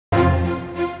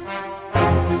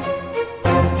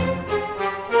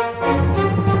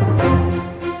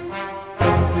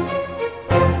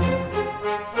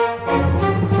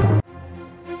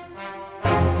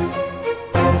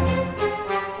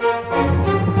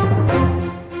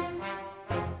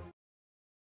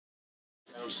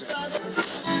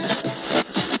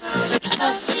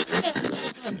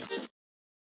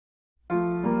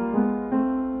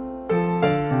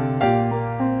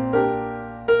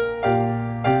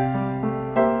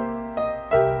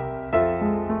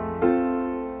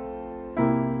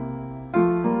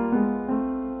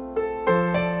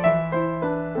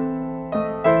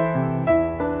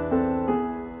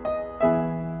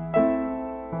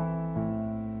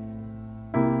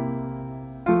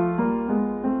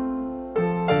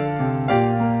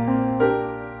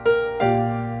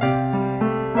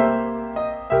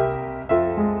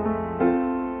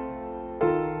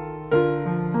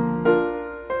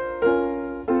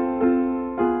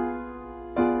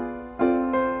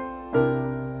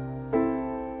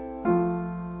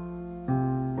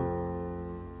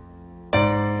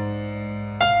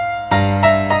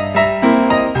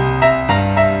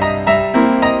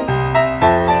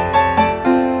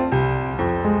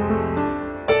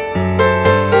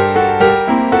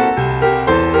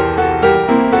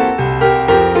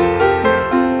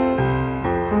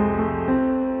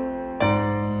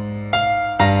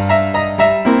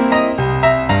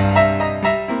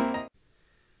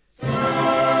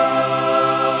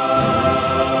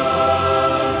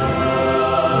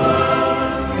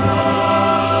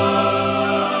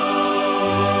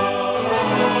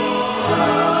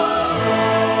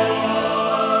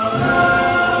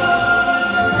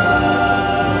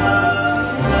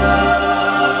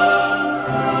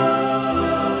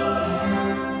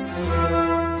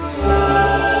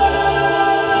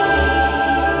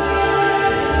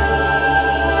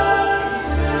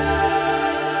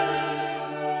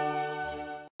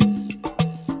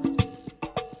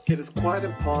It is quite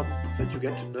important that you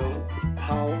get to know the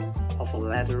power of a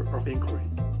letter of inquiry.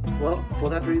 Well, for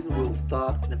that reason we will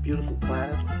start in a beautiful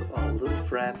planet with our little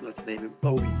friend, let's name him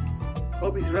Obi.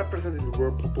 Obi represents the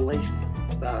word population.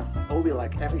 Thus, Obi,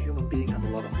 like every human being, has a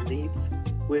lot of needs,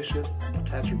 wishes, and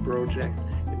potential projects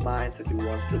in mind that he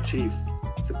wants to achieve.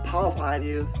 The power of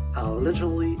ideas are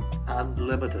literally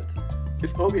unlimited.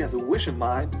 If Obi has a wish in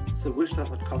mind, the wish does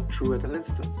not come true at an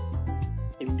instant.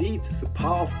 Indeed, the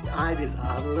power of the ideas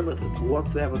are unlimited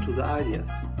whatsoever to the ideas,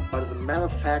 but as a matter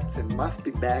of fact they must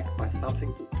be backed by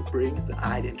something to bring the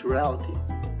idea into reality.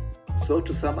 So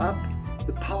to sum up,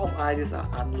 the power of ideas are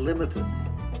unlimited,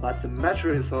 but the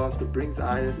material resources to bring the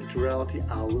ideas into reality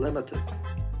are limited.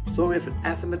 So we have an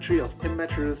asymmetry of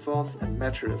immaterial resources and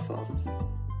material resources.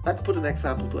 Let's put an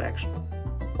example to action.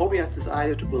 Obi has this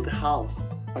idea to build a house,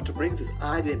 but to bring this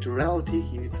idea into reality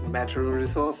he needs material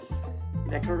resources.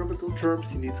 In economical terms,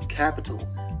 he needs capital.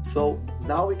 So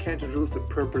now we can introduce the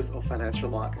purpose of financial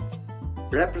markets,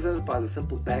 represented by the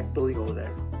simple bank building over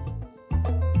there.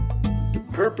 The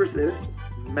purpose is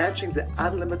matching the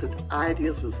unlimited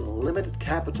ideas with a limited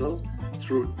capital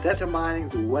through determining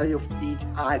the value of each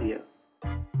idea.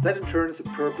 That in turn is the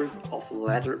purpose of the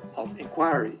letter of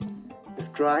inquiry,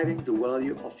 describing the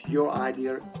value of your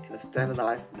idea in a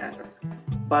standardized manner.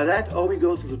 By that, Obi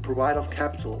goes to the provider of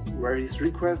capital, where he is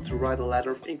requested to write a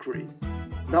letter of inquiry.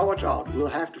 Now watch out, we'll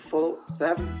have to follow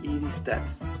 7 easy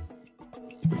steps.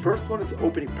 The first one is the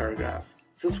opening paragraph.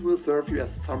 This will serve you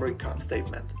as a summary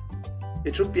statement.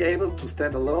 It should be able to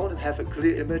stand alone and have a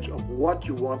clear image of what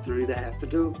you want the reader has to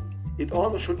do. It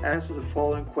also should answer the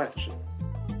following question.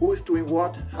 Who is doing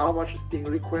what? How much is being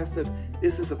requested?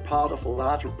 Is this a part of a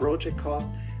larger project cost?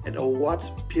 And over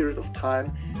what period of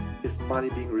time is money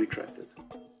being requested?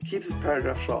 Keep this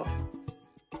paragraph short.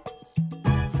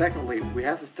 Secondly, we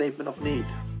have the statement of need.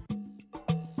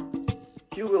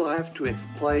 You will have to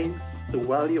explain the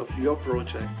value of your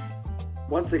project.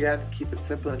 Once again, keep it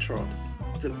simple and short.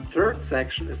 The third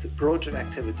section is the project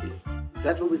activity.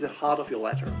 That will be the heart of your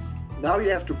letter. Now you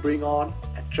have to bring on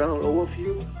a general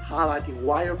overview, highlighting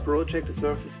why your project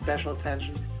deserves a special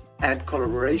attention and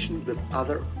collaboration with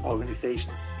other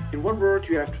organizations. In one word,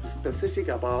 you have to be specific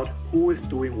about who is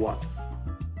doing what.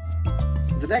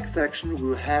 In the next section, we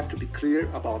will have to be clear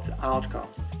about the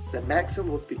outcomes. The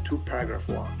maximum would be 2 paragraphs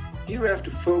long. Here we have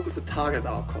to focus the target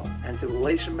outcome and the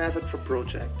evaluation method for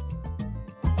project.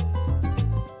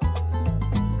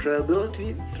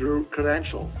 Credibility through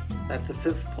credentials. That's the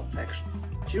 5th section.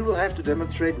 Here we'll have to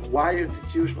demonstrate why your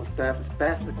institutional staff is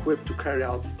best equipped to carry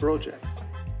out this project.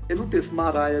 It would be a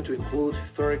smart idea to include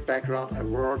historic background,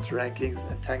 awards, rankings,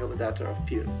 and tangle the data of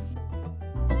peers.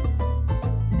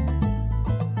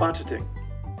 Budgeting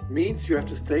means you have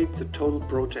to state the total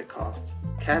project cost,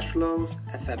 cash flows,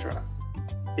 etc.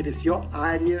 It is your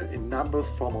idea in numbers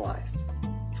formalized,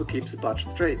 so keep the budget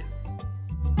straight.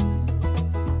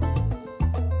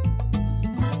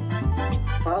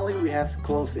 Finally, we have the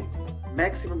closing,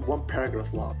 maximum 1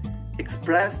 paragraph long.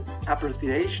 Express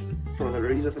appreciation for the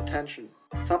reader's attention,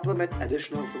 supplement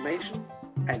additional information,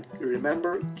 and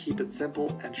remember, keep it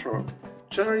simple and short.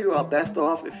 Generally, you are best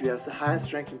off if you have the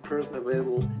highest ranking person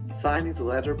available signing the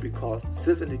letter, because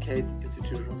this indicates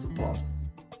institutional support.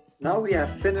 Now we have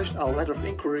finished our letter of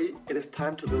inquiry, it is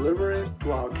time to deliver it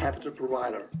to our capital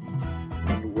provider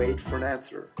and wait for an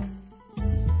answer.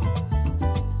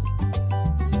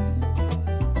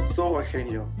 So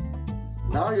Eugenio,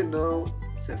 now you know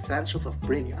the essentials of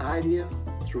bringing ideas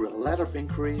through a letter of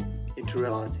inquiry into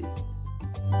reality.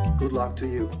 Good luck to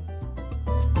you.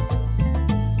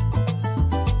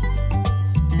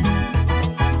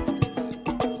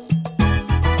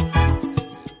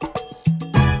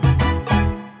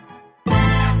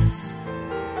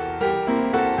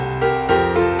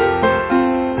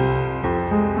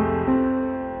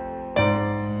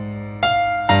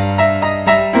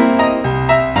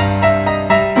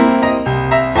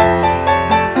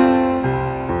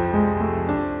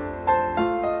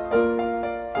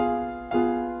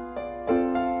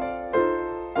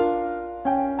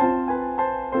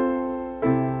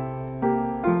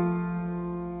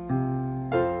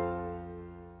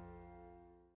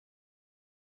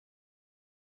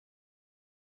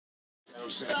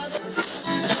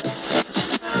 No,